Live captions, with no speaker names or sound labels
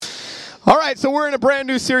All right, so we're in a brand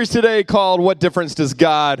new series today called What Difference Does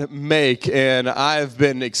God Make? And I've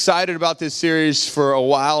been excited about this series for a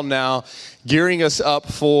while now, gearing us up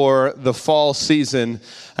for the fall season.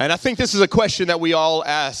 And I think this is a question that we all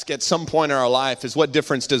ask at some point in our life is what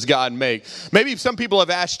difference does God make? Maybe some people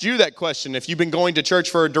have asked you that question. If you've been going to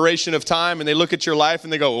church for a duration of time and they look at your life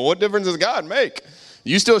and they go, well, what difference does God make?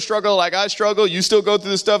 You still struggle like I struggle. You still go through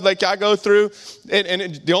the stuff like I go through.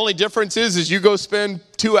 And the only difference is you go spend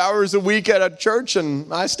 2 hours a week at a church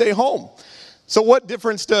and I stay home. So what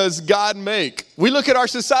difference does God make? We look at our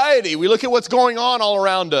society. We look at what's going on all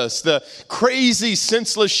around us. The crazy,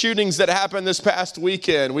 senseless shootings that happened this past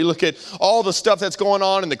weekend. We look at all the stuff that's going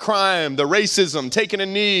on in the crime, the racism, taking a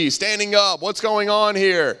knee, standing up. What's going on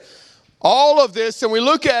here? All of this, and we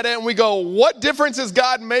look at it and we go, what difference is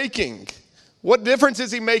God making? What difference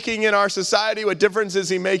is he making in our society? What difference is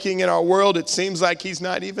he making in our world? It seems like he's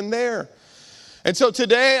not even there. And so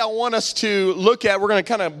today I want us to look at, we're going to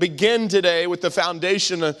kind of begin today with the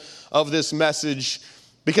foundation of this message.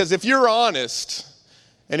 Because if you're honest,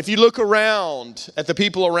 and if you look around at the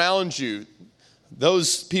people around you,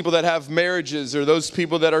 those people that have marriages, or those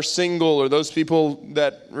people that are single, or those people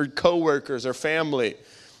that are coworkers or family,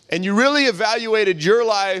 and you really evaluated your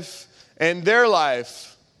life and their life,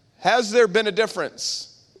 has there been a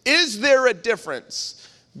difference? Is there a difference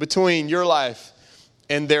between your life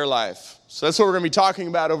and their life? So that's what we're going to be talking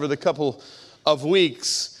about over the couple of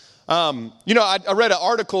weeks. I read an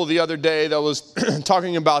article the other day that was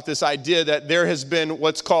talking about this idea that there has been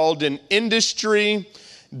what's called an industry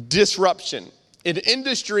disruption. An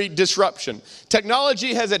industry disruption.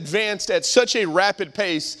 Technology has advanced at such a rapid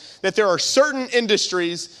pace that there are certain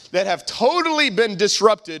industries that have totally been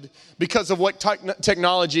disrupted because of what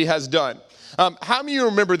technology has done. How many of you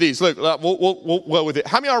remember these? Look, we'll with it.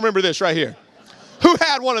 How many of y'all remember this right here? Who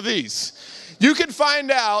had one of these? You can find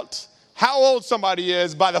out how old somebody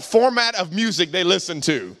is by the format of music they listen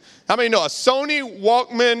to. How many know a Sony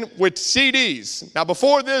Walkman with CDs? Now,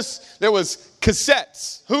 before this, there was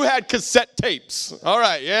cassettes. Who had cassette tapes? All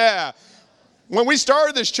right, yeah. When we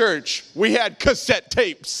started this church, we had cassette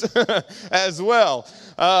tapes as well.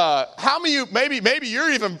 How many of you, maybe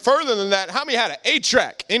you're even further than that, how many had an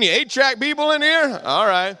 8-track? Any 8-track people in here? All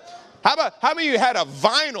right. How many of you had a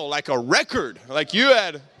vinyl, like a record? Like you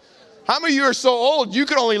had, how many of you are so old you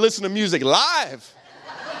could only listen to music live?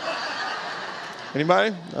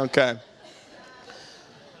 Anybody? Okay.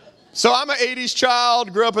 So I'm an 80s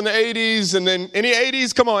child, grew up in the 80s, and then any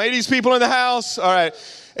 80s? Come on, 80s people in the house? All right.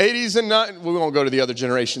 80s and not, we won't go to the other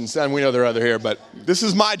generations, and we know there are other here, but this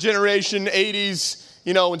is my generation, 80s,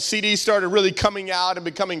 when CDs started really coming out and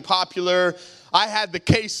becoming popular. I had the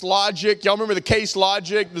Case Logic. Y'all remember the Case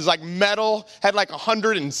Logic? It was like metal, had like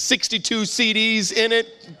 162 CDs in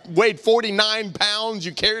it, weighed 49 pounds.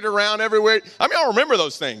 You carried it around everywhere. I mean, I remember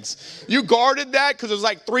those things. You guarded that because it was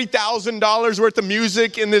like $3,000 worth of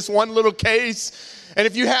music in this one little case. And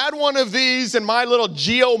if you had one of these in my little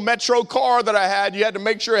Geo Metro car that I had, you had to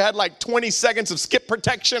make sure it had like 20 seconds of skip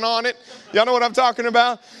protection on it. Y'all know what I'm talking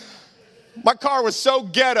about? My car was so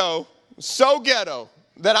ghetto,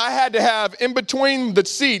 that I had to have in between the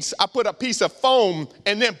seats, I put a piece of foam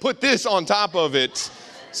and then put this on top of it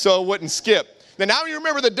so it wouldn't skip. Now you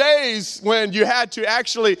remember the days when you had to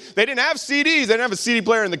actually, they didn't have CDs, they didn't have a CD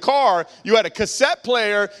player in the car. You had a cassette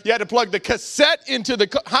player, you had to plug the cassette into the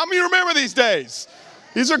car. How many remember these days?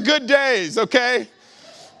 These are good days, okay?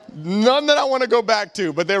 None that I want to go back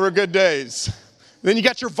to, but they were good days. Then you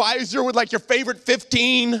got your visor with like your favorite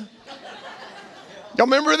 15. Y'all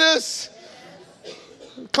remember this?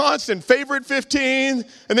 Constant favorite 15,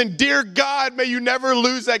 and then dear God, may you never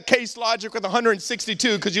lose that Case Logic with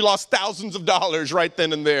 162 because you lost thousands of dollars right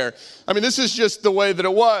then and there. I mean, this is just the way that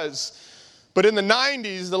it was. But in the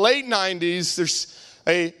 90s, the late 90s, there's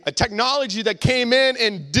a technology that came in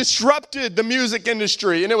and disrupted the music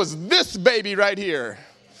industry, and it was this baby right here.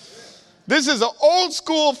 This is an old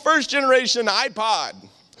school first generation iPod.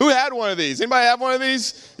 Who had one of these? Anybody have one of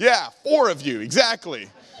these? Yeah, 4 of you, exactly.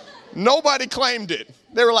 Nobody claimed it.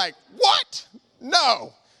 They were like, what?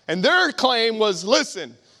 No. And their claim was,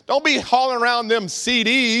 listen, don't be hauling around them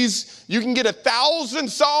CDs. You can get 1,000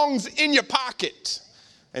 songs in your pocket.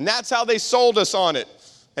 And that's how they sold us on it.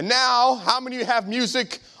 And now, how many of you have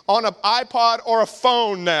music on an iPod or a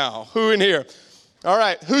phone now? Who in here? All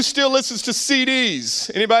right. Who still listens to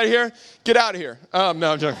CDs? Anybody here? Get out of here.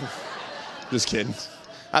 No, I'm joking. Just kidding.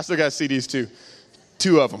 I still got CDs too.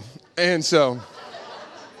 2 of them. And so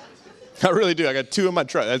I really do. I got 2 in my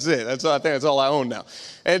truck. That's it. I think that's all I own now.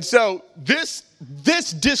 And so this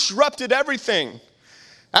disrupted everything.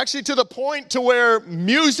 Actually, to the point to where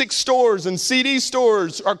music stores and CD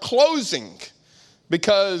stores are closing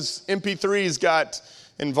because MP3s got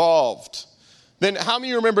involved. Then how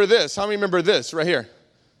many remember this? How many remember this right here?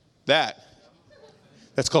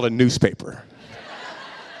 That's called a newspaper.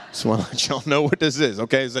 Just want to let y'all know what this is,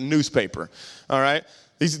 okay? It's a newspaper, all right?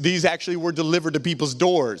 These actually were delivered to people's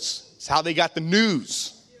doors. It's how they got the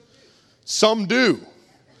news. Some do.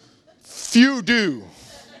 Few do.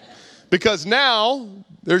 Because now,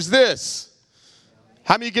 there's this.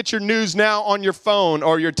 How many get your news now on your phone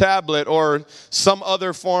or your tablet or some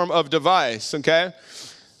other form of device, okay?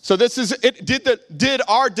 So this is it. Did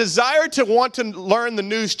our desire to want to learn the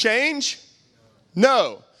news change?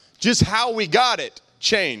 No. Just how we got it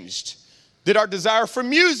changed. Did our desire for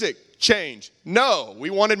music change? No. We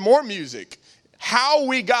wanted more music. How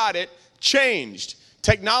we got it changed.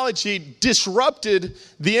 Technology disrupted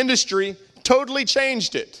the industry, totally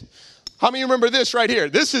changed it. How many remember this right here?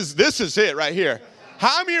 This is it right here.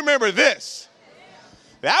 How many remember this?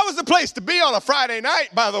 That was the place to be on a Friday night,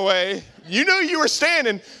 by the way. You knew you were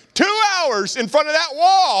standing 2 hours in front of that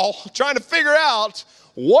wall trying to figure out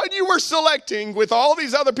what you were selecting with all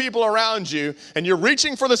these other people around you, and you're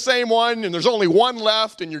reaching for the same one, and there's only one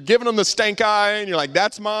left, and you're giving them the stank eye, and you're like,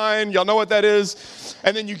 that's mine. Y'all know what that is?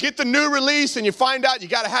 And then you get the new release, and you find out you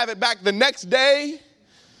got to have it back the next day.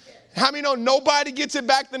 How many know nobody gets it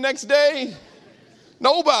back the next day?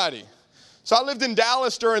 Nobody. So I lived in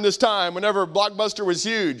Dallas during this time whenever Blockbuster was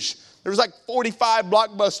huge. There was like 45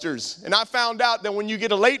 Blockbusters. And I found out that when you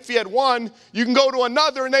get a late fee at one, you can go to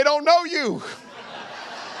another and they don't know you.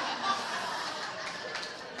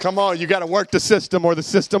 Come on, you got to work the system or the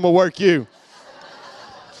system will work you.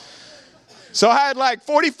 So I had like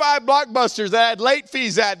 45 Blockbusters that had late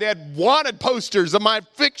fees at. They had wanted posters of my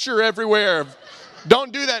picture everywhere.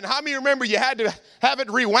 Don't do that. And how many remember you had to have it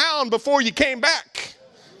rewound before you came back?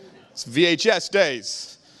 It's VHS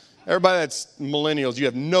days. Everybody that's millennials, you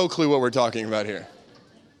have no clue what we're talking about here.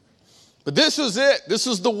 But this was it. This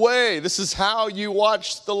was the way. This is how you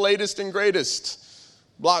watched the latest and greatest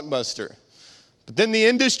Blockbuster. But then the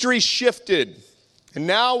industry shifted. And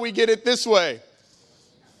now we get it this way.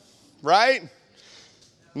 Right?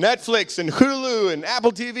 Netflix and Hulu and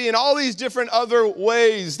Apple TV and all these different other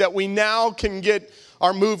ways that we now can get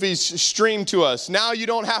our movies streamed to us. Now you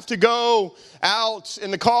don't have to go out in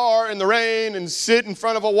the car in the rain and sit in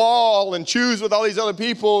front of a wall and choose with all these other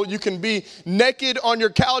people. You can be naked on your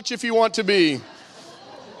couch if you want to be.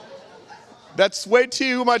 That's way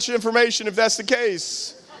too much information if that's the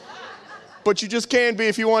case. But you just can be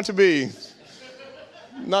if you want to be.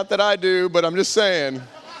 Not that I do, but I'm just saying.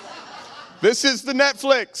 This is the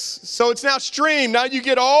Netflix. So it's now streamed. Now you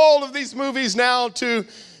get all of these movies now to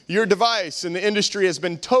your device, and the industry has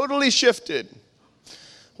been totally shifted.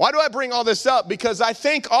 Why do I bring all this up? Because I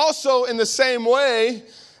think also in the same way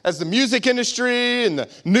as the music industry and the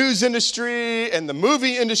news industry and the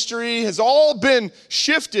movie industry has all been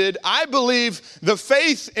shifted, I believe the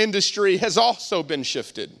faith industry has also been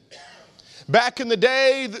shifted. Back in the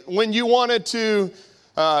day when you wanted to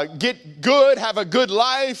get good, have a good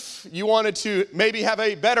life. You wanted to maybe have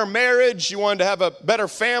a better marriage. You wanted to have a better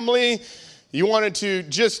family. You wanted to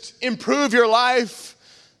just improve your life.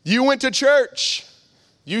 You went to church.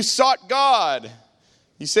 You sought God.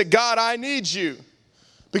 You said, God, I need you.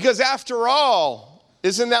 Because after all,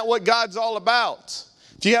 isn't that what God's all about?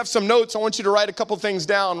 If you have some notes, I want you to write a couple things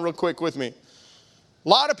down real quick with me. A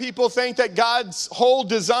lot of people think that God's whole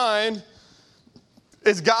design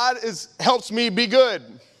is God helps me be good.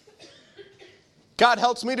 God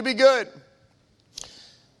helps me to be good.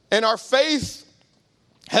 And our faith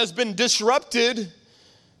has been disrupted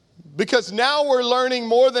because now we're learning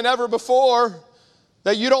more than ever before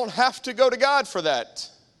that you don't have to go to God for that.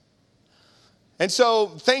 And so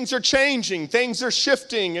things are changing, things are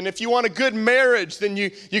shifting, and if you want a good marriage, then you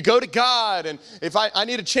go to God. And if I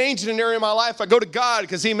need a change in an area of my life, I go to God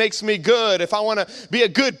because He makes me good. If I want to be a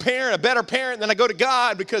good parent, a better parent, then I go to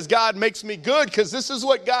God because God makes me good, because this is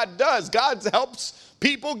what God does. God helps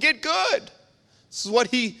people get good. This is what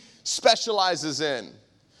He specializes in.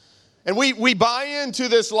 And we buy into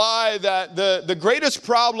this lie that the greatest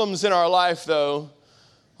problems in our life, though,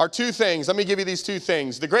 are two things. Let me give you these two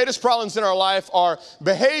things. The greatest problems in our life are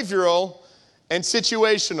behavioral and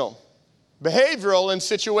situational. Behavioral and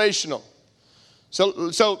situational.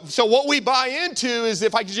 So what we buy into is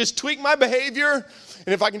if I can just tweak my behavior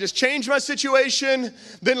and if I can just change my situation,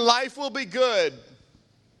 then life will be good.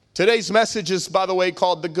 Today's message is, by the way,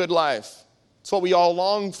 called The Good Life. It's what we all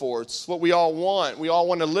long for. It's what we all want. We all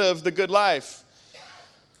want to live the good life.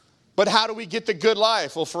 But how do we get the good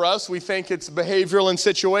life? Well, for us, we think it's behavioral and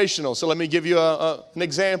situational. So let me give you an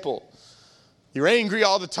example. You're angry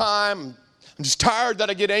all the time. I'm just tired that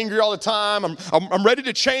I get angry all the time. I'm ready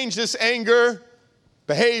to change this anger.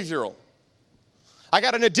 Behavioral. I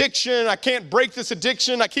got an addiction. I can't break this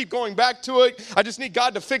addiction. I keep going back to it. I just need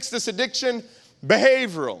God to fix this addiction.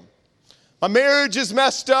 Behavioral. My marriage is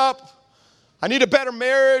messed up. I need a better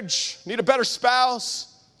marriage. I need a better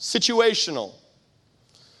spouse. Situational.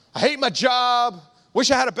 I hate my job. Wish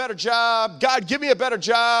I had a better job. God, give me a better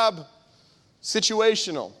job.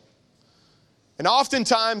 Situational. And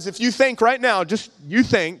oftentimes, if you think right now, just you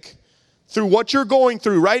think through what you're going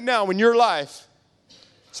through right now in your life,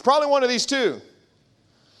 it's probably one of these two.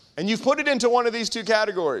 And you've put it into one of these two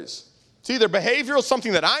categories. It's either behavioral,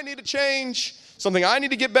 something that I need to change, something I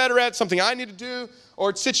need to get better at, something I need to do, or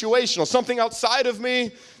it's situational, something outside of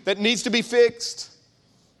me that needs to be fixed.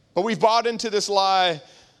 But we've bought into this lie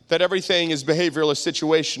that everything is behavioral or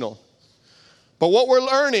situational. But what we're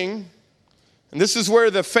learning, and this is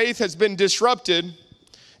where the faith has been disrupted,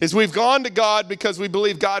 is we've gone to God because we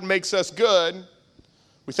believe God makes us good.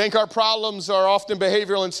 We think our problems are often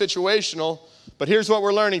behavioral and situational. But here's what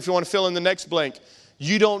we're learning if you want to fill in the next blank.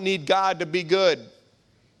 You don't need God to be good.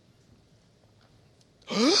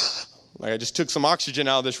 Like I just took some oxygen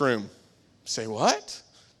out of this room. Say what?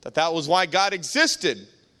 That was why God existed.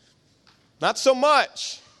 Not so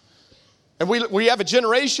much. And we have a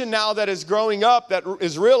generation now that is growing up that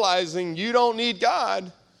is realizing you don't need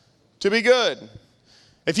God to be good.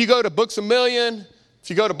 If you go to Books A Million, if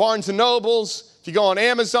you go to Barnes & Nobles, if you go on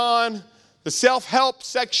Amazon, the self-help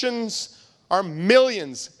sections are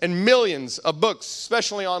millions and millions of books,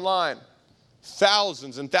 especially online.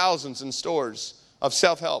 Thousands and thousands in stores of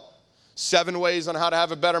self-help. 7 ways on how to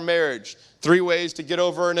have a better marriage. 3 ways to get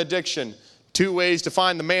over an addiction. 2 ways to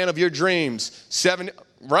find the man of your dreams. 7,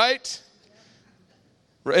 right?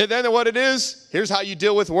 And then what it is, here's how you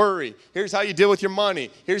deal with worry. Here's how you deal with your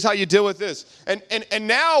money. Here's how you deal with this. And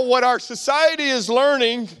now what our society is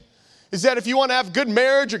learning is that if you want to have good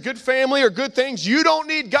marriage or good family or good things, you don't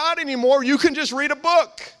need God anymore. You can just read a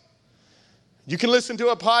book. You can listen to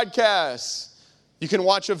a podcast. You can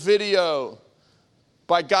watch a video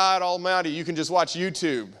by God Almighty. You can just watch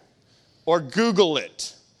YouTube or Google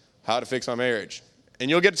it, how to fix my marriage.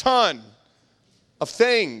 And you'll get a ton of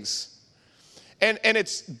things. And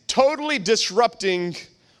it's totally disrupting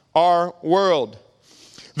our world.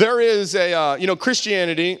 There is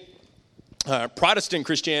Christianity, Protestant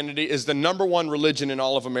Christianity is the number 1 religion in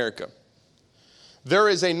all of America. There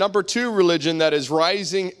is a number 2 religion that is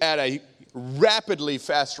rising at a rapidly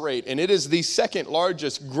fast rate, and it is the second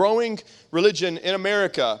largest growing religion in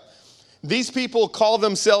America. These people call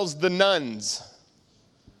themselves the nuns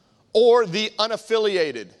or the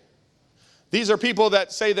unaffiliated. These are people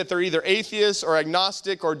that say that they're either atheists or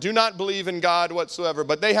agnostic or do not believe in God whatsoever,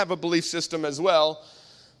 but they have a belief system as well.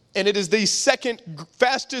 And it is the second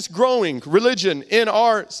fastest growing religion in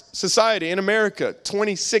our society, in America.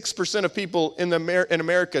 26% of people in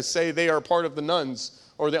America say they are part of the nuns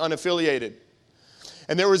or the unaffiliated.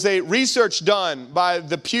 And there was a research done by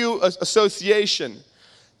the Pew Association.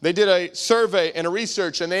 They did a survey and a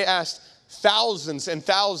research, and they asked thousands and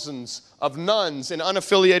thousands of nuns and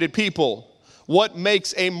unaffiliated people, what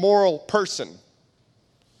makes a moral person?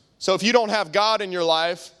 So if you don't have God in your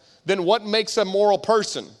life, then what makes a moral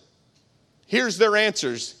person? Here's their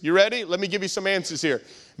answers. You ready? Let me give you some answers here.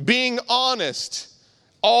 Being honest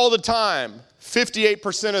all the time.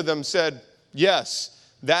 58% of them said, yes,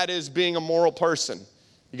 that is being a moral person.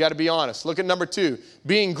 You got to be honest. Look at number 2.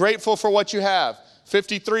 Being grateful for what you have.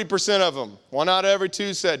 53% of them, 1 out of every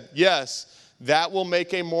 2 said, yes, that will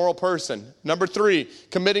make a moral person. Number 3,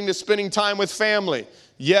 committing to spending time with family.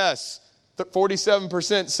 Yes,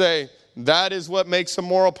 47% say that is what makes a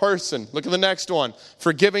moral person. Look at the next one.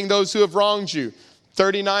 Forgiving those who have wronged you.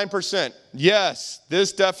 39%. Yes,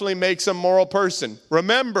 this definitely makes a moral person.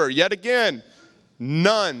 Remember, yet again,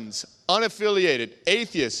 nuns, unaffiliated,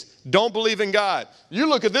 atheists, don't believe in God. You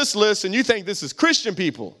look at this list and you think this is Christian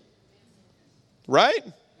people. Right?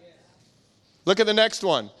 Look at the next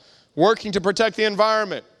one. Working to protect the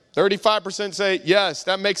environment. 35% say, yes,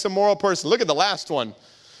 that makes a moral person. Look at the last one.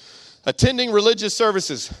 Attending religious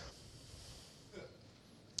services.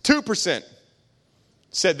 2%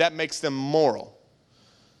 said that makes them moral.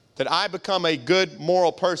 That I become a good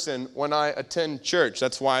moral person when I attend church.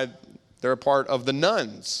 That's why they're a part of the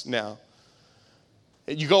nuns now.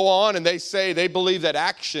 You go on and they say they believe that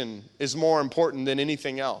action is more important than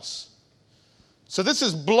anything else. So this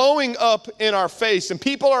is blowing up in our face, and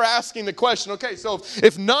people are asking the question, okay, so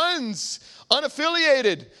if nuns,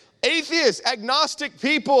 unaffiliated, atheists, agnostic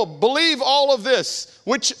people believe all of this,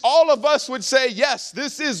 which all of us would say, yes,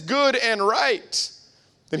 this is good and right.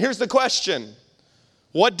 Then here's the question.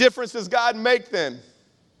 What difference does God make then?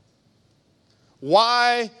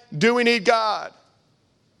 Why do we need God?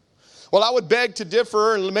 Well, I would beg to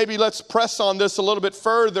differ, and maybe let's press on this a little bit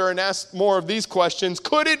further and ask more of these questions.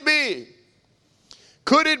 Could it be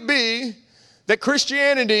that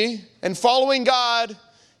Christianity and following God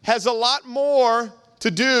has a lot more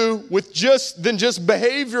to do with than just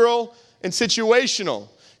behavioral and situational?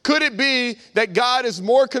 Could it be that God is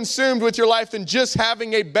more consumed with your life than just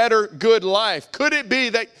having a better, good life? Could it be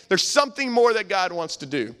that there's something more that God wants to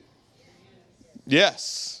do?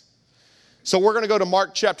 Yes. So we're going to go to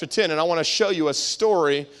Mark chapter 10, and I want to show you a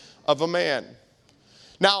story of a man.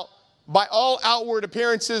 Now, by all outward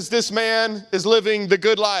appearances, this man is living the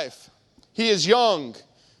good life. He is young.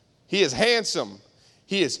 He is handsome.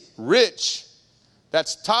 He is rich.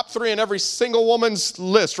 That's top 3 in every single woman's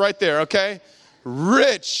list right there, okay?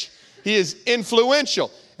 Rich. He is influential.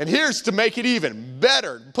 And here's to make it even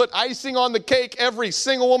better. Put icing on the cake. Every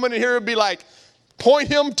single woman in here would be like, point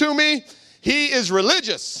him to me. He is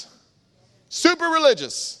religious. Super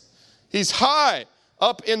religious. He's high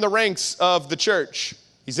up in the ranks of the church.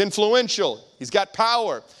 He's influential. He's got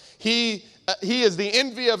power. He is the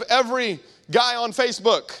envy of every guy on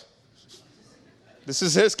Facebook. This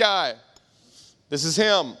is his guy. This is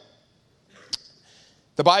him.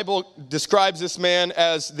 The Bible describes this man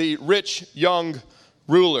as the rich young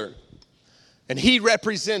ruler. And he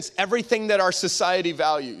represents everything that our society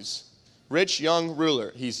values. Rich young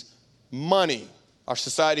ruler. He's money. Our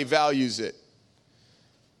society values it.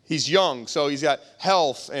 He's young, so he's got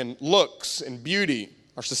health and looks and beauty.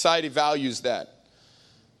 Our society values that.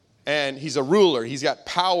 And he's a ruler. He's got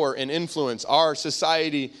power and influence. Our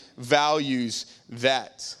society values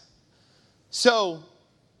that. So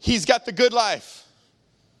he's got the good life.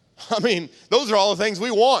 I mean, those are all the things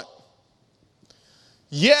we want.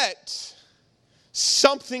 Yet,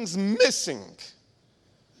 something's missing.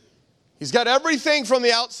 He's got everything from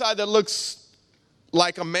the outside that looks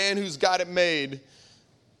like a man who's got it made,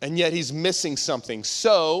 and yet he's missing something.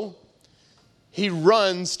 So he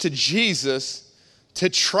runs to Jesus to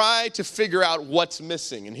try to figure out what's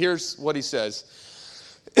missing. And here's what he says.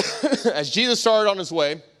 As Jesus started on his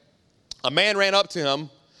way, a man ran up to him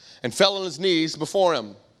and fell on his knees before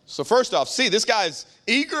him. So first off, see, this guy's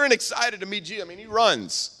eager and excited to meet Jesus. I mean, he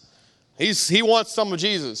runs. He wants some of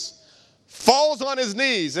Jesus. Falls on his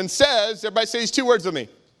knees and says, everybody say these 2 words with me.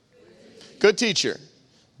 Good teacher.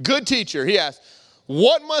 Good teacher. He asked,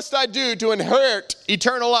 what must I do to inherit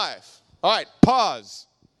eternal life? All right, pause.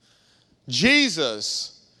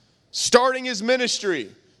 Jesus, starting his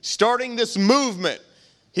ministry, starting this movement.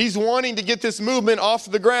 He's wanting to get this movement off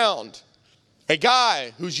the ground. A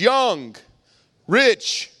guy who's young,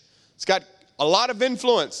 rich, he's got a lot of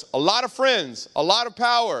influence, a lot of friends, a lot of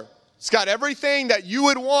power. It's got everything that you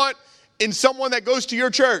would want in someone that goes to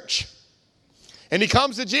your church. And he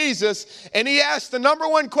comes to Jesus and he asks the number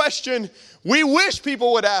one question we wish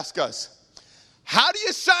people would ask us. How do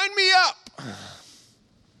you sign me up?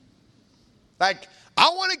 Like, I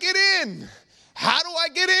want to get in. How do I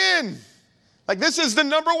get in? Like, this is the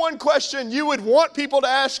number one question you would want people to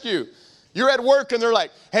ask you. You're at work and they're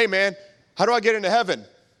like, hey man, how do I get into heaven?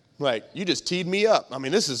 Like, you just teed me up. I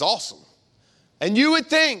mean, this is awesome. And you would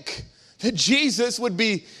think that Jesus would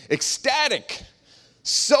be ecstatic,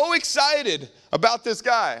 so excited about this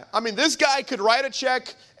guy. I mean, this guy could write a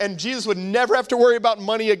check and Jesus would never have to worry about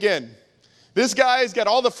money again. This guy's got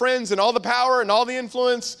all the friends and all the power and all the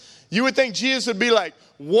influence. You would think Jesus would be like,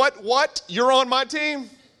 what? You're on my team?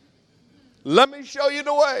 Let me show you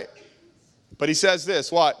the way. But he says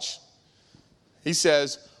this, watch. He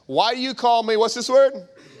says, why do you call me, what's this word?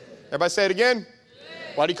 Everybody say it again. Good.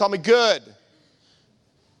 Why do you call me good?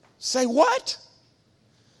 Say what?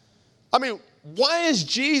 I mean, why is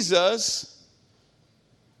Jesus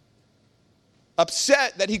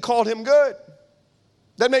upset that he called him good?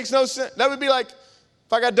 That makes no sense. That would be like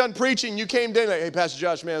if I got done preaching, you came in like, hey, Pastor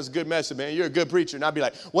Josh, man, it's a good message, man. You're a good preacher. And I'd be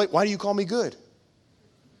like, wait, why do you call me good?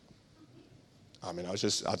 I mean, I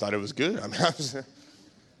thought it was good. I mean,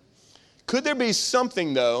 could there be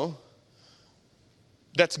something, though,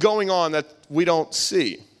 that's going on that we don't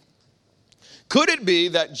see? Could it be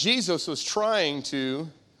that Jesus was trying to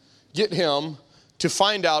get him to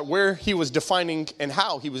find out where he was defining and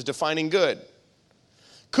how he was defining good?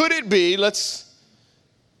 Could it be, let's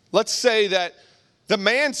say that the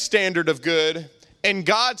man's standard of good and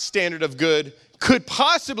God's standard of good could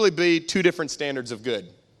possibly be 2 different standards of good?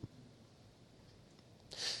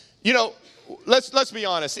 You know, let's be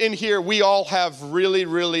honest. In here, we all have really,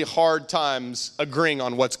 really hard times agreeing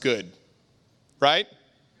on what's good, right?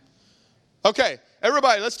 Okay,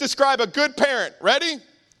 everybody, let's describe a good parent. Ready?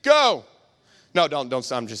 Go. No, don't.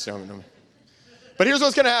 I'm just saying. But here's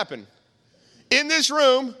what's going to happen. In this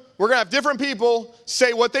room, we're going to have different people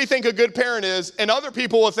say what they think a good parent is, and other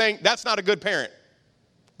people will think that's not a good parent,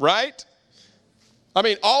 right? I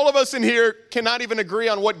mean, all of us in here cannot even agree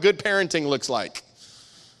on what good parenting looks like.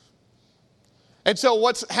 And so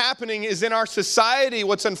what's happening is in our society,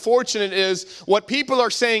 what's unfortunate is what people are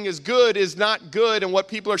saying is good is not good, and what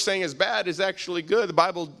people are saying is bad is actually good. The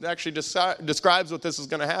Bible actually describes what this is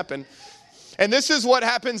going to happen. And this is what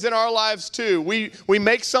happens in our lives too. We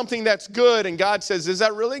make something that's good, and God says, is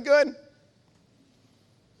that really good?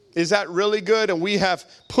 Is that really good? And we have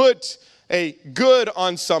put a good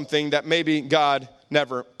on something that maybe God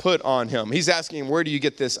never put on him. He's asking, where do you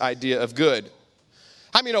get this idea of good?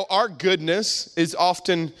 How many know our goodness is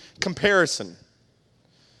often comparison?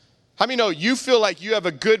 How many know you feel like you have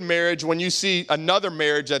a good marriage when you see another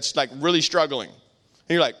marriage that's like really struggling? And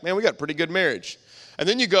you're like, man, we got a pretty good marriage. And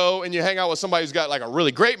then you go and you hang out with somebody who's got like a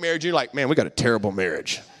really great marriage, and you're like, man, we got a terrible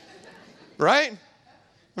marriage. Right? I mean,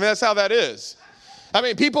 that's how that is. I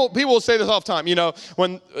mean, people will say this all the time, you know,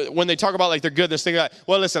 when they talk about like their goodness, thing like,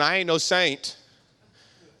 well, listen, I ain't no saint,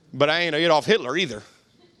 but I ain't Adolf Hitler either.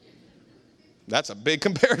 That's a big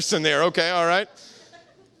comparison there. Okay, all right.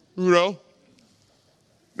 You know,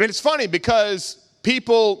 and it's funny because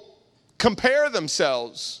people compare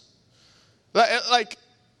themselves. Like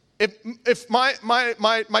if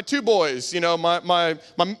my two boys, you know, my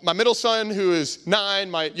middle son who is 9,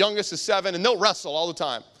 my youngest is 7, and they'll wrestle all the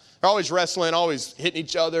time. They're always wrestling, always hitting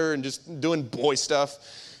each other and just doing boy stuff.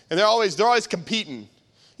 And they're always competing.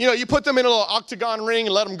 You know, you put them in a little octagon ring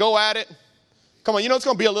and let them go at it. Come on, you know it's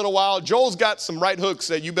going to be a little while. Joel's got some right hooks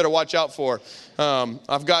that you better watch out for.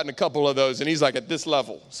 I've gotten a couple of those, and he's like at this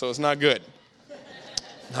level, so it's not good.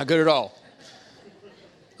 Not good at all.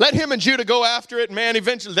 Let him and Judah go after it, man.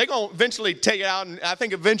 Eventually, they're going to eventually take it out, and I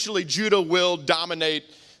think eventually Judah will dominate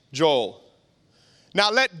Joel. Now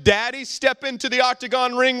let Daddy step into the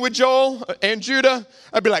octagon ring with Joel and Judah.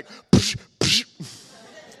 I'd be like, psh, psh.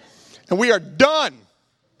 And we are done.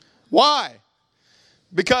 Why?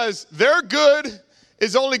 Because their good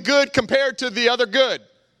is only good compared to the other good.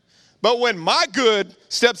 But when my good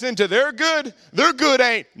steps into their good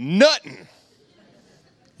ain't nothing.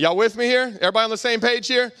 Y'all with me here? Everybody on the same page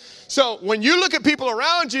here? So when you look at people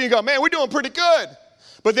around you, you go, man, we're doing pretty good.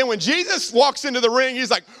 But then when Jesus walks into the ring,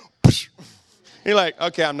 he's like, psh. You're like,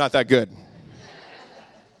 okay, I'm not that good.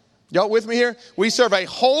 Y'all with me here? We serve a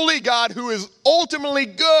holy God who is ultimately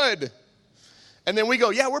good. And then we go,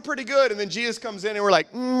 yeah, we're pretty good. And then Jesus comes in and we're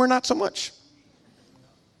like, we're not so much.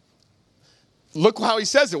 Look how he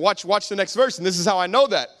says it. Watch the next verse. And this is how I know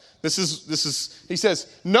that. This is, he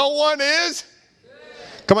says, no one is.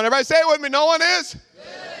 Good. Come on, everybody say it with me. No one is. Good.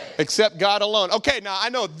 Except God alone. Okay, now I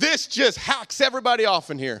know this just hacks everybody off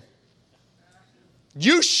in here.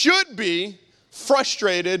 You should be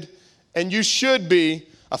frustrated and you should be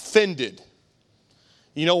offended.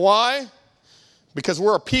 You know why? Because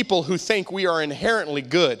we're a people who think we are inherently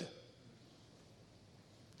good.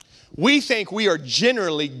 We think we are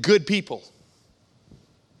generally good people.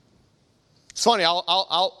 It's funny,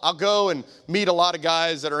 I'll go and meet a lot of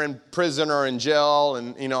guys that are in prison or in jail,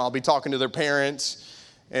 and you know, I'll be talking to their parents,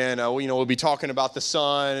 and you know, we'll be talking about the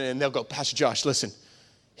son, and they'll go, Pastor Josh, listen,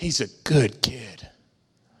 he's a good kid.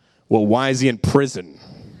 Well, why is he in prison?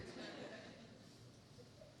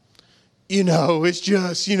 You know, it's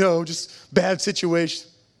just, you know, just bad situation.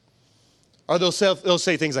 Or they'll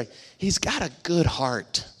say things like, he's got a good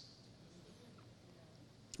heart.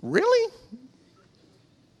 Really?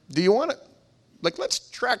 Do you want to, like, let's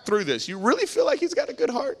track through this. You really feel like he's got a good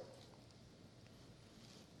heart?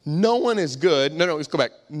 No one is good. No, let's go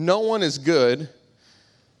back. No one is good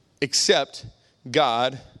except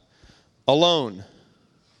God alone.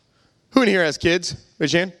 Who in here has kids?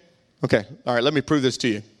 Raise your hand. Okay. All right. Let me prove this to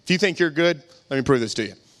you. If you think you're good, let me prove this to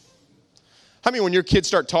you. How many, when your kids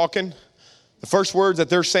start talking, the first words that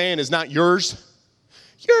they're saying is not yours?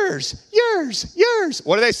 Yours, yours, yours.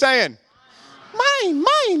 What are they saying? Mine,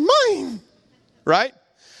 mine, mine. Right?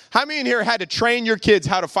 How many in here had to train your kids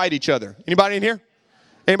how to fight each other? Anybody in here?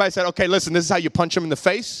 Anybody said, okay, listen, this is how you punch them in the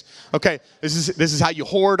face. Okay, this is how you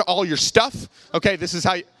hoard all your stuff. Okay, this is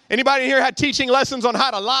how you, anybody in here had teaching lessons on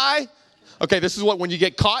how to lie? Okay, this is what, when you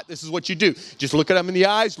get caught, this is what you do. Just look at them in the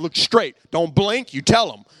eyes, look straight. Don't blink, you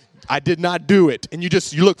tell them, I did not do it. And you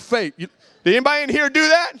look fake. Did anybody in here do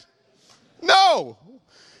that? No.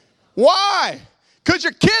 Why? Because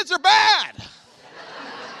your kids are bad.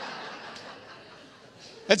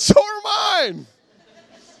 And so are mine.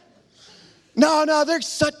 No,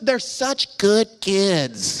 they're such good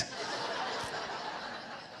kids.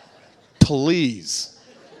 Please.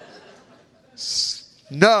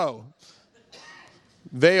 No.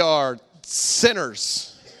 They are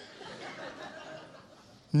sinners.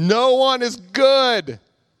 No one is good.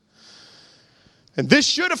 And this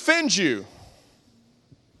should offend you.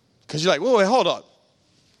 Because you're like, whoa, wait, hold on.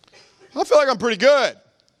 I feel like I'm pretty good.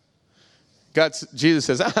 Jesus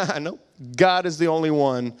says, no, God is the only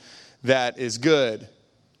one that is good.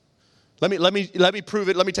 Let me prove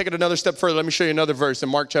it. Let me take it another step further. Let me show you another verse in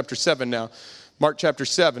Mark chapter 7 now. Mark chapter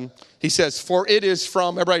 7, he says, for it is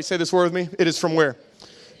from, everybody say this word with me. It is from where?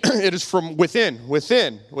 It is from within.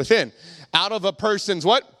 Out of a person's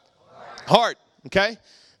what? Heart. Okay?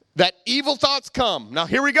 That evil thoughts come. Now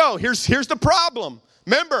here we go. Here's the problem.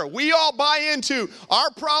 Remember, we all buy into our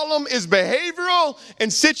problem is behavioral and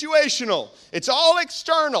situational. It's all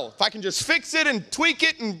external. If I can just fix it and tweak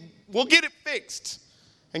it and we'll get it fixed.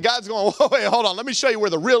 And God's going, whoa, wait, hold on. Let me show you where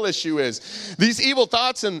the real issue is. These evil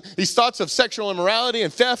thoughts and these thoughts of sexual immorality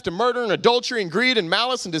and theft and murder and adultery and greed and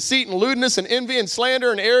malice and deceit and lewdness and envy and slander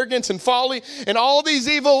and arrogance and folly. And all these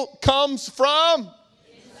evil comes from? Inside.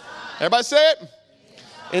 Everybody say it?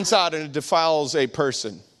 Inside, and it defiles a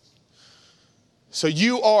person. So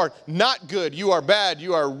you are not good, you are bad,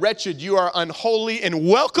 you are wretched, you are unholy, and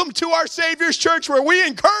welcome to our Savior's church where we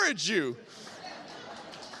encourage you.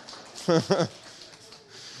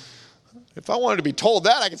 If I wanted to be told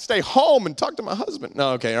that, I could stay home and talk to my husband.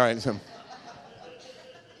 No, okay, all right.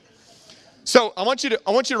 So I want you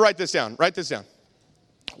to write this down. Write this down.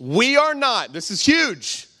 We are not, this is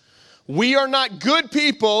huge, we are not good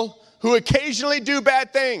people who occasionally do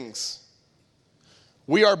bad things.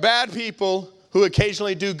 We are bad people who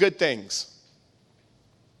occasionally do good things.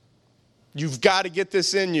 You've got to get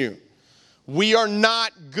this in you. We are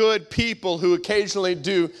not good people who occasionally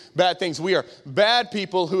do bad things. We are bad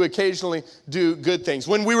people who occasionally do good things.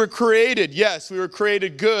 When we were created, yes, we were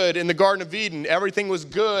created good in the Garden of Eden. Everything was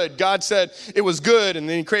good. God said it was good, and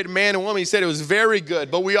then he created man and woman. He said it was very good.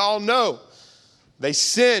 But we all know they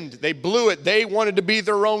sinned. They blew it. They wanted to be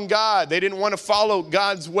their own God. They didn't want to follow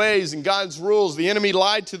God's ways and God's rules. The enemy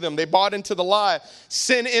lied to them. They bought into the lie.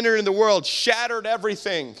 Sin entered in the world, shattered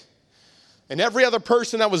everything. And every other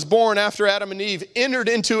person that was born after Adam and Eve entered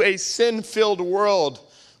into a sin-filled world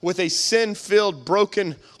with a sin-filled,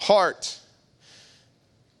 broken heart.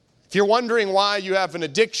 If you're wondering why you have an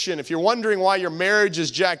addiction, if you're wondering why your marriage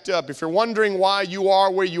is jacked up, if you're wondering why you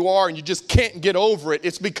are where you are and you just can't get over it,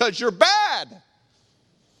 it's because you're bad.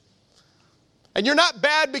 And you're not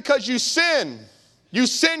bad because you sin. You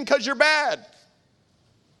sin because you're bad.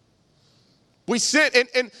 We sin,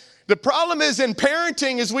 and the problem is in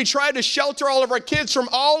parenting is we try to shelter all of our kids from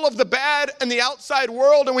all of the bad in the outside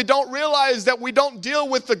world, and we don't realize that we don't deal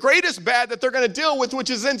with the greatest bad that they're going to deal with, which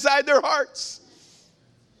is inside their hearts.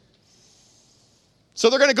 So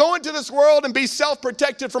they're going to go into this world and be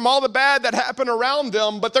self-protected from all the bad that happened around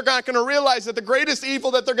them, but they're not going to realize that the greatest evil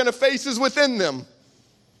that they're going to face is within them.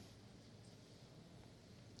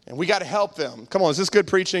 And we got to help them. Come on, is this good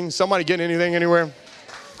preaching? Somebody getting anything anywhere?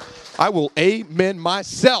 I will amen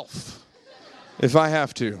myself if I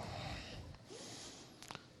have to.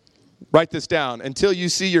 Write this down. Until you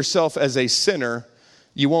see yourself as a sinner,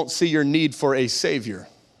 you won't see your need for a Savior.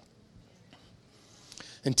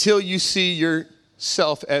 Until you see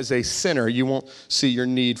yourself as a sinner, you won't see your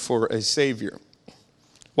need for a Savior.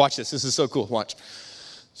 Watch this. This is so cool. Watch.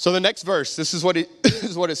 So the next verse, this is what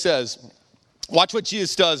it says. Watch what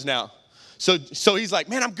Jesus does now. So he's like,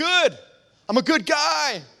 man, I'm good. I'm a good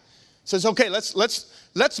guy. Says, okay,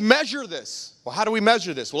 let's measure this. Well, how do we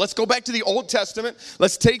measure this? Well, let's go back to the Old Testament.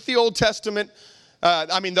 Let's take the Old Testament,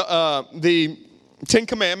 the Ten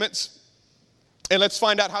Commandments, and let's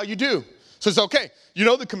find out how you do. So it's okay. You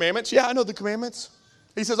know the commandments? Yeah, I know the commandments.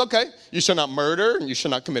 He says, okay, you shall not murder, and you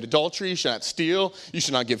shall not commit adultery, you shall not steal, you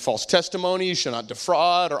shall not give false testimony, you shall not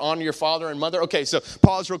defraud or honor your father and mother. Okay, so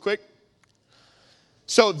pause real quick.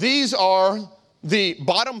 So these are the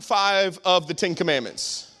bottom 5 of the Ten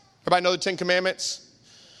Commandments. Everybody know the Ten Commandments?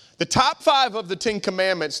 The top 5 of the Ten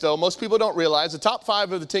Commandments, though, most people don't realize, the top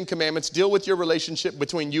 5 of the Ten Commandments deal with your relationship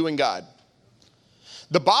between you and God.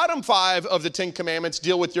 The bottom 5 of the Ten Commandments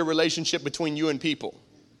deal with your relationship between you and people.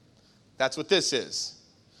 That's what this is.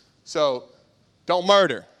 So, don't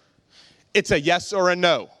murder. It's a yes or a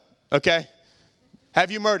no, okay?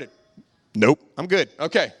 Have you murdered? Nope, I'm good.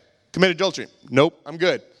 Okay. Committed adultery? Nope, I'm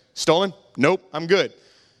good. Stolen? Nope, I'm good.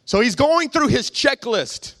 So he's going through his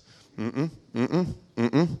checklist.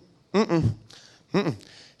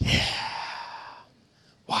 Yeah.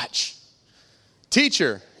 Watch.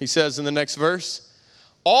 Teacher, he says in the next verse,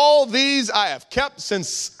 all these I have kept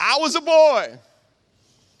since I was a boy.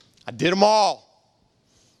 I did them all.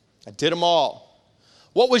 I did them all.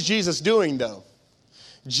 What was Jesus doing, though?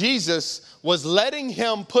 Jesus was letting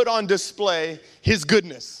him put on display his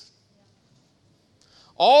goodness.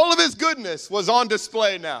 All of his goodness was on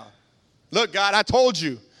display now. Look, God, I told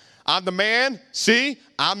you, I'm the man. See,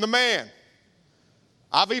 I'm the man.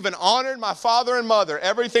 I've even honored my father and mother,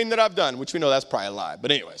 everything that I've done, which we know that's probably a lie.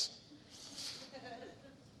 But anyways.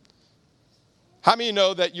 How many of you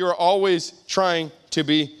know that you're always trying to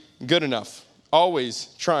be good enough?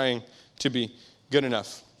 Always trying to be good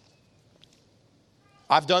enough.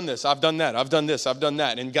 I've done this, I've done that, I've done this, I've done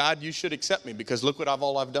that. And God, you should accept me because look what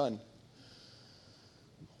all I've done.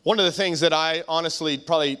 One of the things that I honestly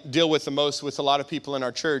probably deal with the most with a lot of people in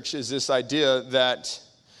our church is this idea that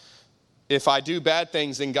if I do bad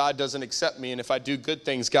things, then God doesn't accept me. And if I do good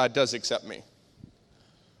things, God does accept me.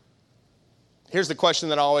 Here's the question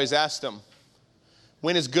that I always ask them.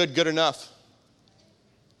 When is good enough?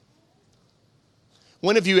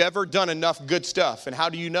 When have you ever done enough good stuff? And how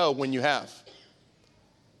do you know when you have?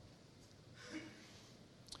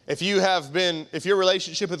 If your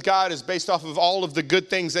relationship with God is based off of all of the good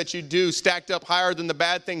things that you do stacked up higher than the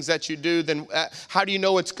bad things that you do, then how do you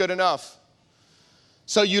know it's good enough?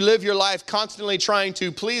 So you live your life constantly trying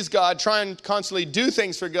to please God, trying to constantly do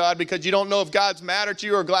things for God because you don't know if God's mad at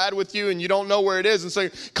you or glad with you and you don't know where it is. And so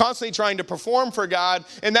you're constantly trying to perform for God,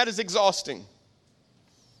 and that is exhausting.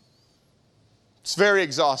 It's very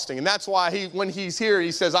exhausting. And that's why when he's here,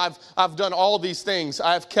 he says, I've done all these things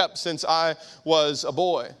I've kept since I was a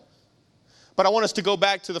boy. But I want us to go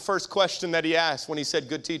back to the first question that he asked when he said,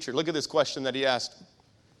 good teacher. Look at this question that he asked.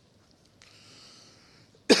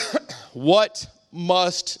 What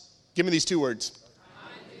must, give me these two words.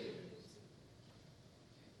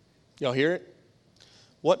 Y'all hear it?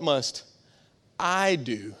 What must I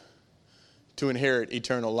do to inherit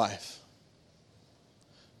eternal life?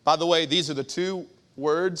 By the way, these are the two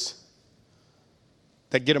words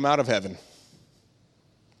that get them out of heaven.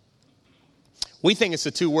 We think it's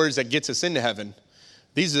the two words that gets us into heaven.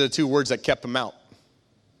 These are the two words that kept him out.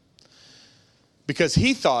 Because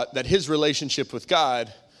he thought that his relationship with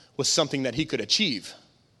God was something that he could achieve.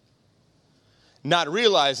 Not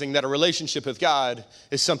realizing that a relationship with God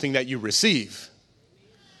is something that you receive.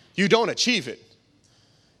 You don't achieve it.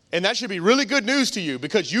 And that should be really good news to you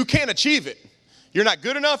because you can't achieve it. You're not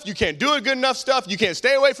good enough. You can't do good enough stuff. You can't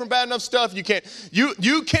stay away from bad enough stuff.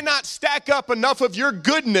 You cannot stack up enough of your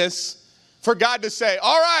goodness for God to say,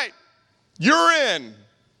 all right, you're in.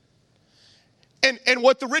 And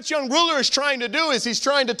what the rich young ruler is trying to do is he's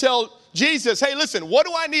trying to tell Jesus, hey, listen, what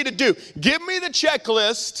do I need to do? Give me the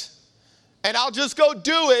checklist and I'll just go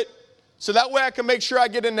do it so that way I can make sure I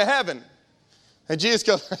get into heaven. And Jesus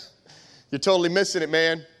goes, you're totally missing it,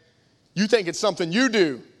 man. You think it's something you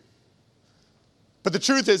do. But the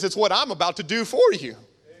truth is, it's what I'm about to do for you.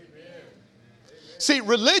 Amen. See,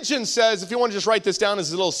 religion says, if you want to just write this down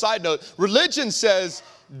as a little side note, religion says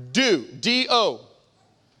do, D-O.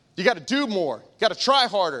 You got to do more. You got to try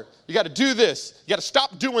harder. You got to do this. You got to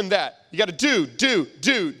stop doing that. You got to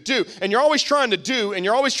do. And you're always trying to do, and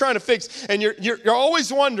you're always trying to fix, and you're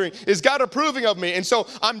always wondering, is God approving of me? And so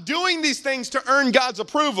I'm doing these things to earn God's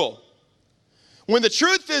approval. When the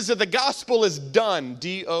truth is that the gospel is done,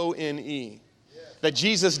 D-O-N-E. That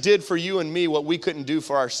Jesus did for you and me what we couldn't do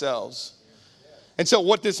for ourselves. And so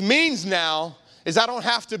what this means now is I don't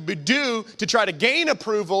have to do to try to gain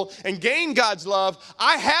approval and gain God's love.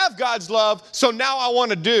 I have God's love, so now I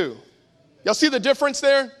want to do. Y'all see the difference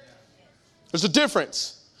there? There's a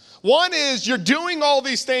difference. One is you're doing all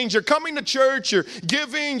these things. You're coming to church. You're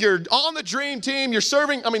giving. You're on the dream team. You're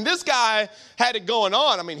serving. I mean, this guy had it going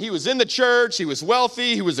on. I mean, he was in the church. He was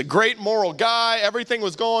wealthy. He was a great moral guy. Everything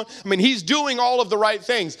was going. I mean, he's doing all of the right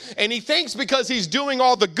things. And he thinks because he's doing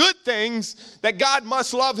all the good things that God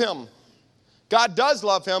must love him. God does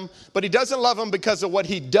love him, but he doesn't love him because of what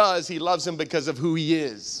he does. He loves him because of who he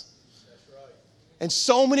is. And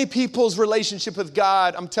so many people's relationship with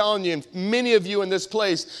God, I'm telling you, and many of you in this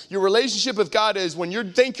place, your relationship with God is when you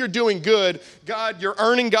think you're doing good, God, you're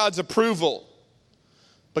earning God's approval.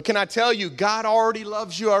 But can I tell you, God already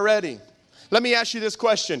loves you already. Let me ask you this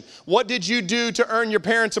question. What did you do to earn your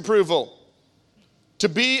parents' approval? To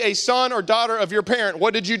be a son or daughter of your parent,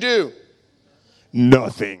 what did you do?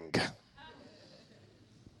 Nothing.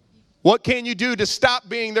 What can you do to stop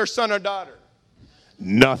being their son or daughter?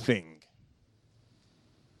 Nothing.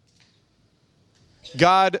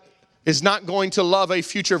 God is not going to love a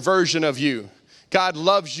future version of you. God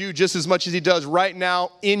loves you just as much as he does right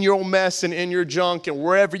now in your mess and in your junk and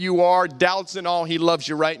wherever you are, doubts and all, he loves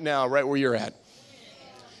you right now, right where you're at.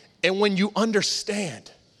 And when you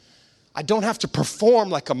understand, I don't have to perform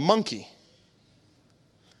like a monkey,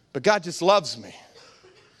 but God just loves me,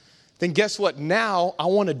 then guess what? Now I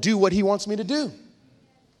want to do what he wants me to do.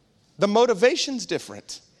 The motivation's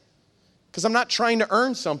different because I'm not trying to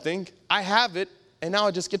earn something. I have it, and now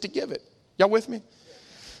I just get to give it. Y'all with me?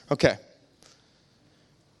 Okay.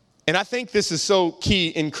 And I think this is so key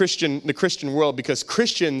in the Christian world because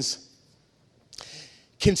Christians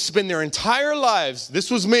can spend their entire lives.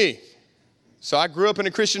 This was me. So I grew up in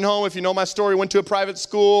a Christian home. If you know my story, went to a private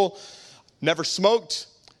school, never smoked,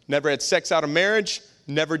 never had sex out of marriage,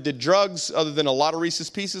 never did drugs other than a lot of Reese's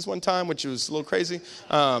Pieces one time, which was a little crazy.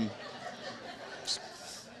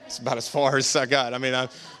 It's about as far as I got. I mean,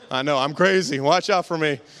 I know I'm crazy. Watch out for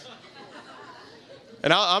me.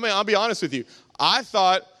 And I'll be honest with you. I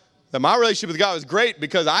thought that my relationship with God was great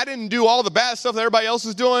because I didn't do all the bad stuff that everybody else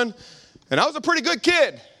was doing. And I was a pretty good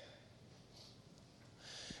kid.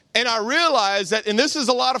 And I realized that, and this is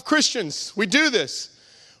a lot of Christians, we do this.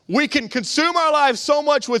 We can consume our lives so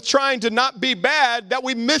much with trying to not be bad that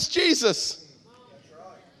we miss Jesus.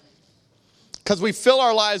 Because we fill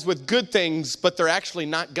our lives with good things, but they're actually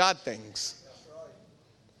not God things.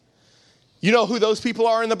 You know who those people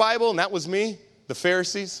are in the Bible? And that was me, the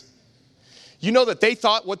Pharisees. You know that they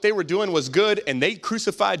thought what they were doing was good and they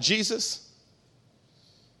crucified Jesus?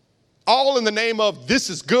 All in the name of this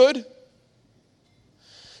is good.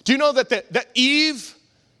 Do you know that Eve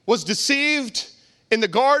was deceived in the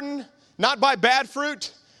garden, not by bad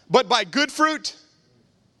fruit, but by good fruit?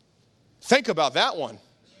 Think about that one.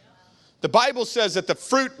 The Bible says that the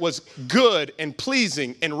fruit was good and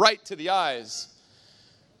pleasing and right to the eyes.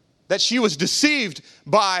 That she was deceived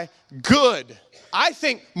by good. I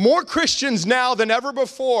think more Christians now than ever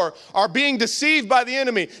before are being deceived by the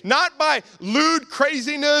enemy, not by lewd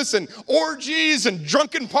craziness and orgies and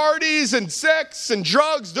drunken parties and sex and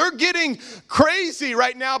drugs. They're getting crazy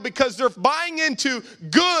right now because they're buying into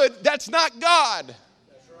good that's not God.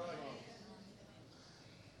 That's right.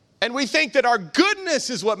 And we think that our goodness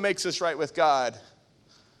is what makes us right with God.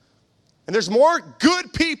 And there's more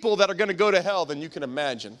good people that are going to go to hell than you can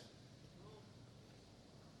imagine.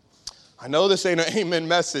 I know this ain't an amen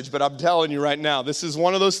message, but I'm telling you right now, this is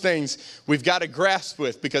one of those things we've got to grasp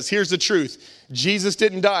with because here's the truth. Jesus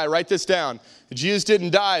didn't die. Write this down. Jesus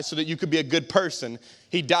didn't die so that you could be a good person.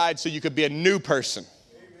 He died so you could be a new person.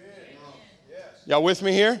 Amen. Y'all with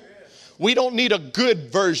me here? We don't need a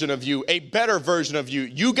good version of you, a better version of you.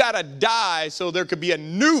 You got to die so there could be a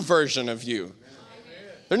new version of you.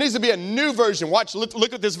 There needs to be a new version. Watch, look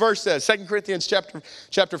what this verse says. 2 Corinthians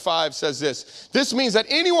chapter 5 says this. This means that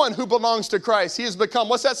anyone who belongs to Christ, he has become,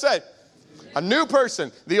 what's that say? A new person.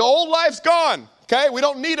 The old life's gone, okay? We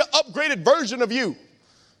don't need an upgraded version of you.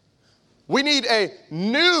 We need a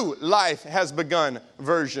new life has begun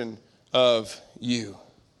version of you.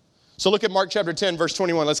 So look at Mark chapter 10, verse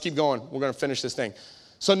 21. Let's keep going. We're going to finish this thing.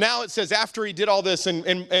 So now it says after he did all this and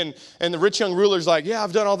the rich young ruler's like, yeah,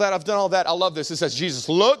 I've done all that. I love this. It says Jesus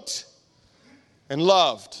looked and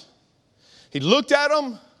loved. He looked at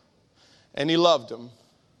him and he loved him.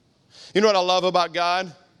 You know what I love about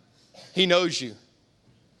God? He knows you.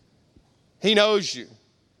 He knows you.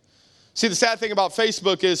 See, the sad thing about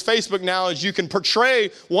Facebook is you can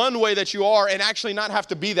portray one way that you are and actually not have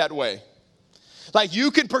to be that way. Like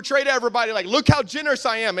you can portray to everybody like, look how generous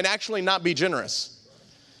I am and actually not be generous.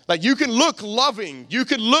 Like you can look loving, you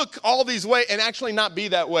can look all these ways and actually not be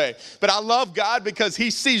that way. But I love God because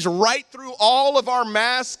he sees right through all of our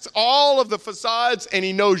masks, all of the facades, and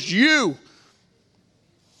he knows you.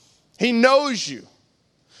 He knows you.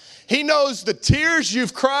 He knows the tears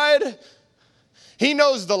you've cried. He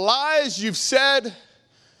knows the lies you've said.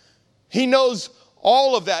 He knows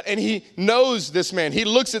all of that, and he knows this man. He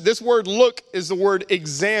looks at this word look is the word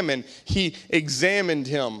examine. He examined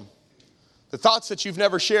him. The thoughts that you've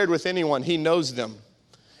never shared with anyone, he knows them.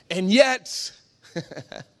 And yet,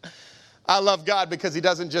 I love God because he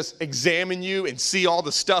doesn't just examine you and see all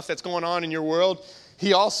the stuff that's going on in your world.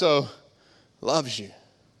 He also loves you.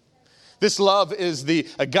 This love is the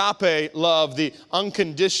agape love, the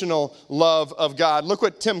unconditional love of God. Look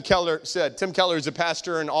what Tim Keller said. Tim Keller is a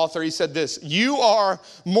pastor and author. He said this, you are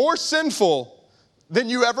more sinful than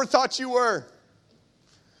you ever thought you were.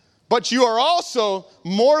 But you are also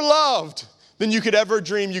more loved than you could ever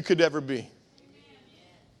dream you could ever be.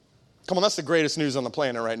 Come on, that's the greatest news on the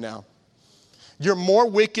planet right now. You're more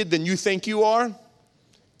wicked than you think you are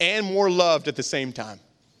and more loved at the same time.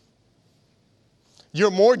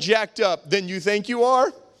 You're more jacked up than you think you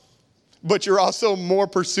are, but you're also more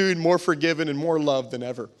pursued, more forgiven, and more loved than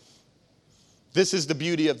ever. This is the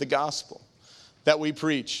beauty of the gospel that we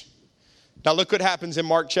preach. Now look what happens in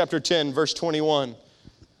Mark chapter 10, verse 21.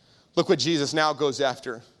 Look what Jesus now goes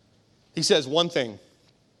after. He says one thing.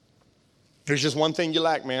 There's just one thing you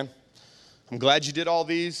lack, man. I'm glad you did all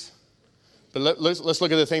these, but let's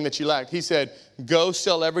look at the thing that you lacked. He said, go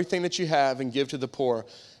sell everything that you have and give to the poor,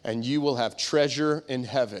 and you will have treasure in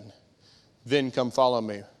heaven. Then come follow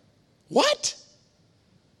me. What?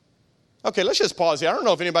 Okay, let's just pause here. I don't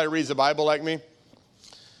know if anybody reads the Bible like me.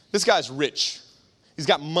 This guy's rich. He's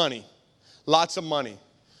got money, lots of money.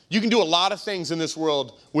 You can do a lot of things in this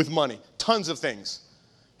world with money, tons of things.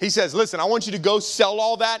 He says, listen, I want you to go sell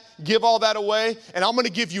all that, give all that away, and I'm going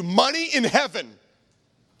to give you money in heaven.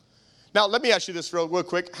 Now, let me ask you this real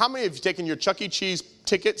quick. How many of you taken your Chuck E. Cheese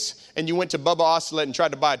tickets and you went to Bubba Ocelot and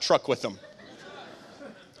tried to buy a truck with them?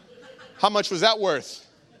 How much was that worth?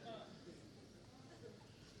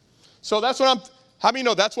 So that's what how many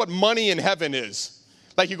know that's what money in heaven is?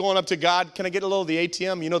 Like you're going up to God, can I get a little of the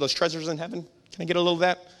ATM? You know those treasures in heaven? Can I get a little of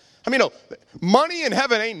that? How many know money in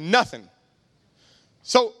heaven ain't nothing?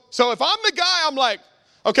 So if I'm the guy, I'm like,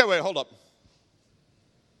 okay, wait, hold up.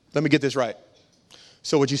 Let me get this right.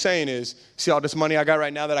 So what you're saying is, see all this money I got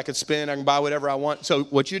right now that I could spend, I can buy whatever I want. So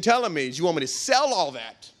what you're telling me is you want me to sell all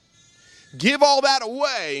that, give all that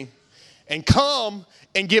away, and come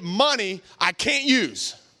and get money I can't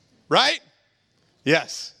use, right?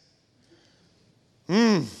 Yes.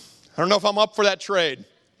 I don't know if I'm up for that trade.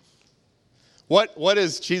 What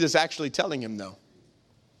is Jesus actually telling him, though?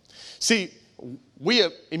 See, we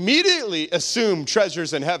immediately assume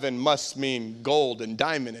treasures in heaven must mean gold and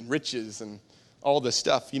diamond and riches and all this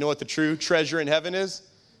stuff. You know what the true treasure in heaven is?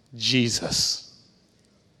 Jesus.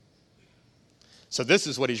 So this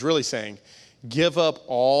is what he's really saying. Give up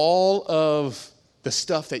all of the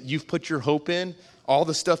stuff that you've put your hope in, all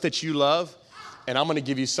the stuff that you love, and I'm going to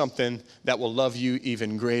give you something that will love you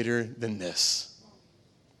even greater than this.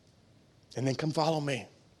 And then come follow me.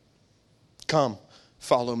 Come,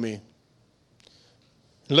 follow me.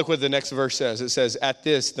 Look what the next verse says. It says, at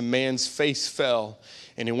this, the man's face fell,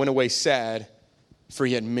 and he went away sad, for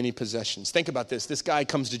he had many possessions. Think about this. This guy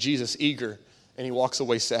comes to Jesus eager, and he walks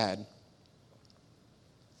away sad.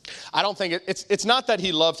 I don't think it's not that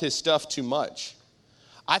he loved his stuff too much.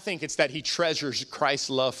 I think it's that he treasures Christ's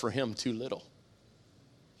love for him too little.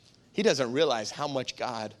 He doesn't realize how much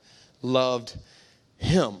God loved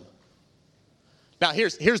him. Now,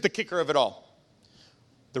 here's the kicker of it all.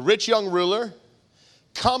 The rich young ruler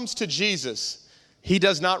comes to Jesus. He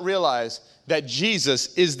does not realize that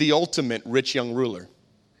Jesus is the ultimate rich young ruler.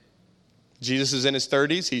 Jesus is in his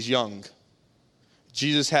 30s. He's young.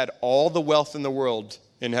 Jesus had all the wealth in the world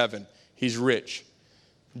in heaven. He's rich.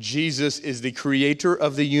 Jesus is the creator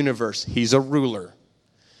of the universe. He's a ruler.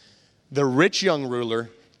 The rich young ruler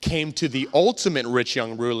came to the ultimate rich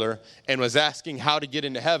young ruler and was asking how to get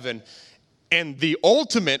into heaven. And the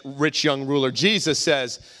ultimate rich young ruler, Jesus,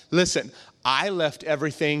 says, listen, I left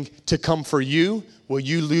everything to come for you. Will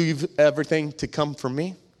you leave everything to come for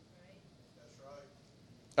me?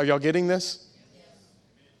 Are y'all getting this?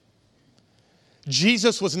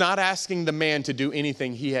 Jesus was not asking the man to do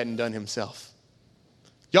anything he hadn't done himself.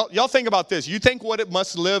 Y'all think about this. You think what it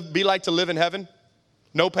must be like to live in heaven?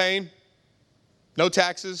 No pain, no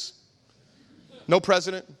taxes, no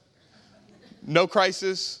president, no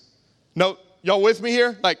crisis. No, y'all with me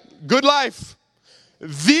here? Like, good life.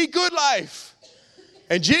 The good life.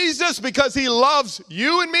 And Jesus, because he loves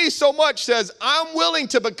you and me so much, says, I'm willing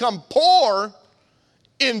to become poor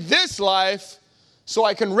in this life so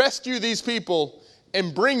I can rescue these people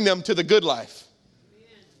and bring them to the good life.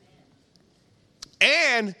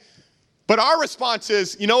 But our response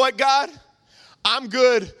is, you know what, God? I'm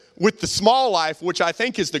good with the small life, which I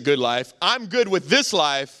think is the good life. I'm good with this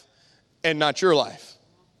life and not your life.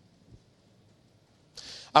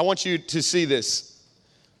 I want you to see this.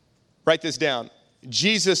 Write this down.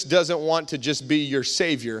 Jesus doesn't want to just be your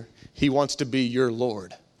Savior. He wants to be your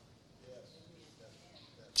Lord.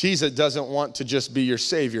 Jesus doesn't want to just be your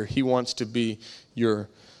Savior. He wants to be your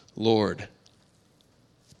Lord.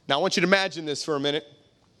 Now, I want you to imagine this for a minute.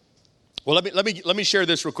 Well, let me share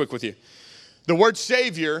this real quick with you. The word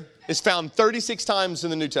Savior is found 36 times in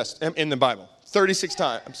the New Testament, in the Bible. 36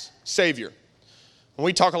 times. Savior. When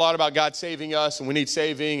we talk a lot about God saving us and we need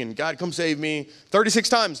saving and God come save me, 36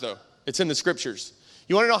 times though, it's in the scriptures.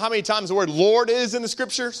 You want to know how many times the word Lord is in the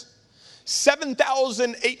scriptures?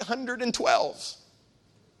 7,812.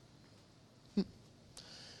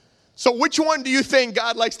 So which one do you think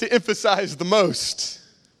God likes to emphasize the most?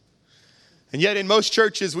 And yet in most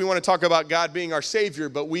churches, we want to talk about God being our Savior,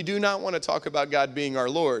 but we do not want to talk about God being our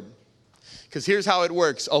Lord. Because here's how it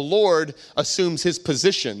works. A Lord assumes his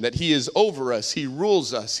position, that he is over us. He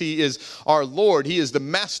rules us. He is our Lord. He is the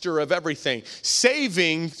master of everything.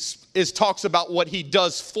 Saving talks about what he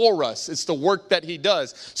does for us. It's the work that he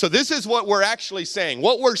does. So this is what we're actually saying.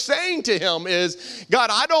 What we're saying to him is, God,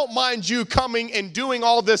 I don't mind you coming and doing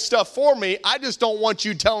all this stuff for me. I just don't want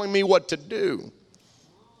you telling me what to do.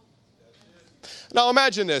 Now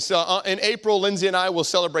imagine this. In April, Lindsay and I will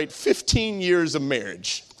celebrate 15 years of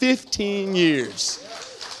marriage. 15 years.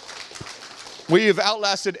 We have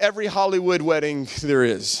outlasted every Hollywood wedding there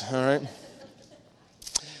is, all right?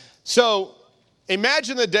 So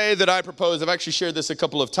imagine the day that I proposed. I've actually shared this a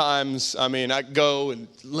couple of times. I mean, I go and,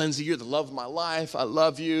 Lindsay, you're the love of my life. I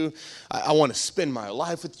love you. I want to spend my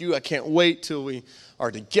life with you. I can't wait till we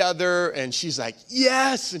are together. And she's like,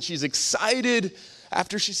 yes. And she's excited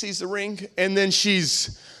after she sees the ring. And then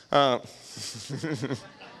she's,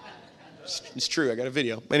 it's true, I got a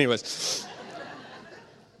video. Anyways.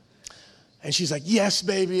 And she's like, yes,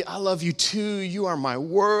 baby, I love you too. You are my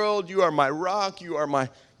world. You are my rock. You are my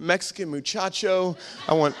Mexican muchacho.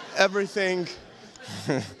 I want everything.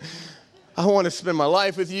 I want to spend my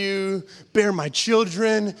life with you, bear my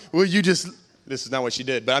children. Will you just, this is not what she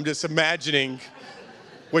did, but I'm just imagining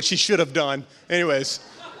what she should have done. Anyways,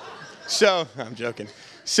 so, I'm joking.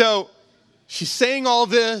 So, she's saying all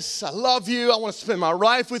this. I love you. I want to spend my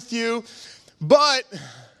life with you. But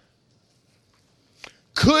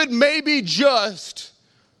could maybe just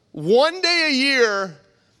one day a year,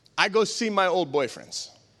 I go see my old boyfriends.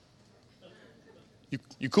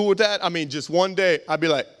 You cool with that? I mean, just one day, I'd be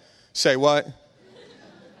like, say what?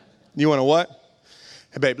 You want to what?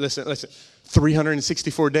 Hey, babe, listen.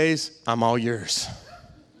 364 days, I'm all yours.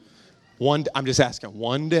 I'm just asking,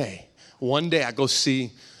 one day I go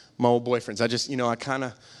see my old boyfriends.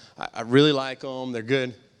 I really like them. They're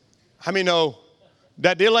good. How many know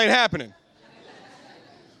that deal ain't happening?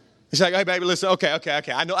 He's like, hey, baby, listen, okay.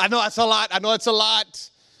 I know that's a lot.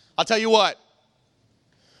 I'll tell you what.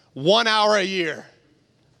 1 hour a year.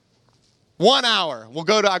 1 hour.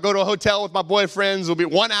 I go to a hotel with my boyfriends. It'll be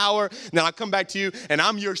 1 hour. And then I'll come back to you, and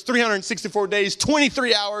I'm yours 364 days,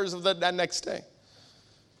 23 hours of that next day.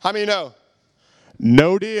 How many know?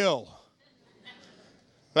 No deal.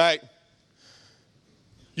 Like,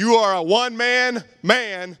 you are a one-man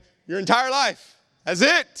man your entire life. That's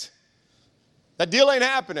it. That deal ain't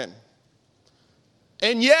happening.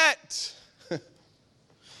 And yet,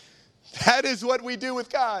 that is what we do with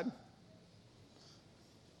God.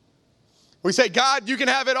 We say, God, you can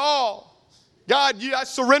have it all. God, I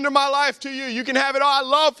surrender my life to you. You can have it all. I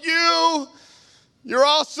love you. You're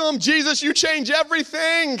awesome. Jesus, you change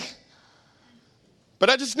everything. But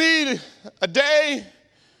I just need a day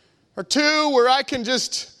or two where I can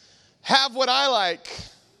just have what I like,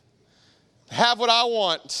 have what I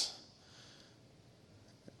want.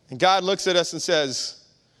 And God looks at us and says,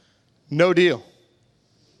 no deal.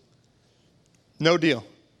 No deal.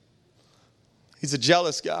 He's a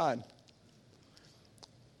jealous God.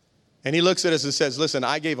 And he looks at us and says, listen,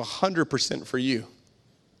 I gave 100% for you.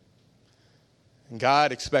 And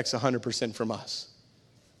God expects 100% from us.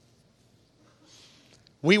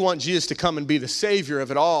 We want Jesus to come and be the Savior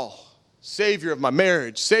of it all. Savior of my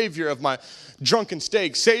marriage, Savior of my drunken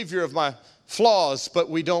steak, Savior of my flaws, but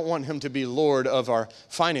we don't want him to be Lord of our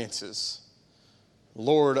finances,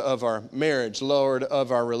 Lord of our marriage, Lord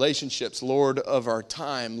of our relationships, Lord of our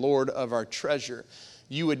time, Lord of our treasure.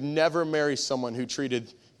 You would never marry someone who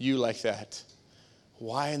treated you like that.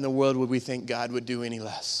 Why in the world would we think God would do any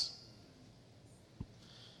less?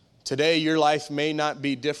 Today, your life may not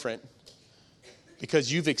be different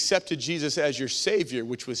because you've accepted Jesus as your Savior,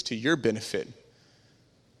 which was to your benefit,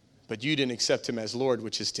 but you didn't accept him as Lord,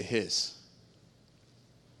 which is to his.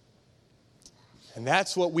 And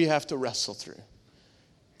that's what we have to wrestle through.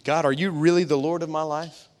 God, are you really the Lord of my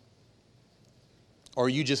life? Or are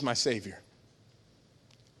you just my Savior?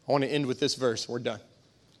 I want to end with this verse. We're done.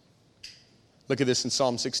 Look at this in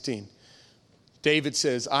Psalm 16. David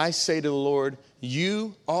says, I say to the Lord,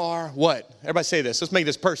 you are what? Everybody say this. Let's make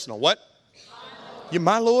this personal. What? You're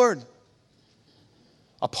my Lord.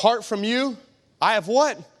 Apart from you, I have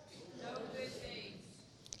what? No good things.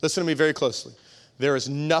 Listen to me very closely. There is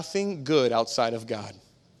nothing good outside of God.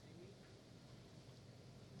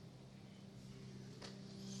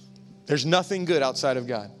 There's nothing good outside of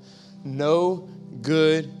God. No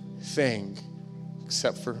good thing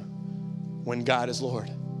except for when God is Lord.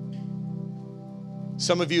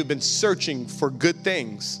 Some of you have been searching for good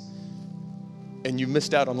things and you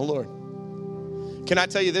missed out on the Lord. Can I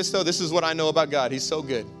tell you this, though? This is what I know about God. He's so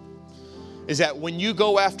good. is that when you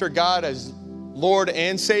go after God as Lord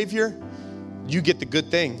and Savior, you get the good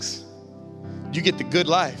things. You get the good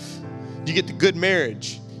life. You get the good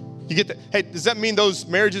marriage. Hey, does that mean those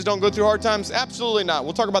marriages don't go through hard times? Absolutely not.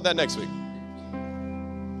 We'll talk about that next week.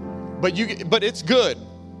 But it's good.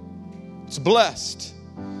 It's blessed.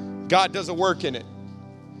 God does a work in it.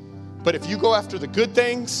 But if you go after the good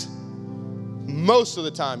things, most of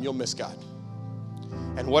the time you'll miss God.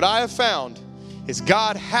 And what I have found is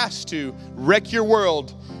God has to wreck your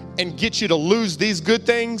world and get you to lose these good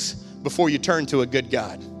things before you turn to a good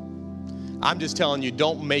God. I'm just telling you,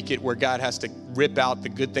 don't make it where God has to rip out the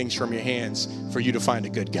good things from your hands for you to find a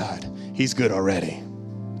good God. He's good already.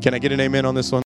 Can I get an amen on this one?